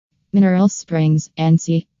Mineral Springs,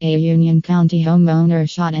 NC, a Union County homeowner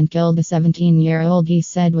shot and killed the 17-year-old he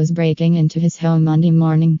said was breaking into his home Monday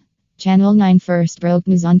morning. Channel 9 first broke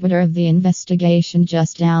news on Twitter of the investigation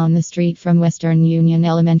just down the street from Western Union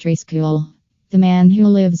Elementary School. The man who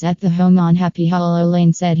lives at the home on Happy Hollow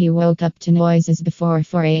Lane said he woke up to noises before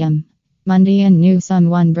 4 a.m. Monday and knew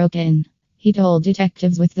someone broke in. He told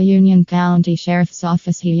detectives with the Union County Sheriff's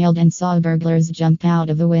Office he yelled and saw burglars jump out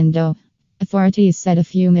of the window. Authorities said a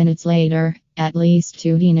few minutes later, at least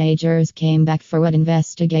 2 teenagers came back for what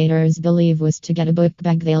investigators believe was to get a book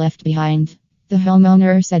bag they left behind. The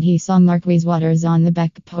homeowner said he saw Marquise Waters on the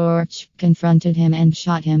back porch, confronted him and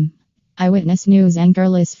shot him. Eyewitness News anchor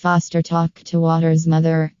Liz Foster talked to Waters'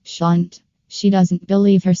 mother, Shant. She doesn't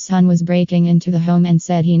believe her son was breaking into the home and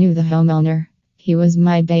said he knew the homeowner. "He was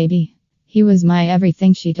my baby. He was my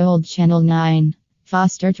everything," she told Channel 9.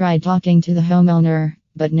 Foster tried talking to the homeowner,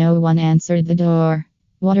 but no one answered the door.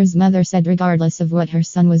 Waters' mother said regardless of what her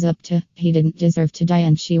son was up to, he didn't deserve to die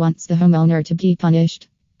and she wants the homeowner to be punished.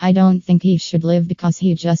 "I don't think he should live because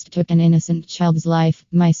he just took an innocent child's life,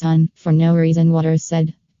 my son, for no reason," Waters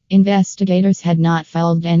said. Investigators had not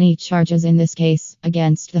filed any charges in this case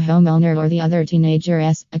against the homeowner or the other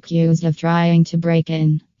teenagers accused of trying to break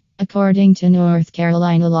in. According to North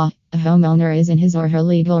Carolina law, a homeowner is in his or her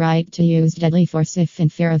legal right to use deadly force if in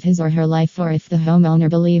fear of his or her life or if the homeowner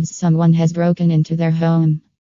believes someone has broken into their home.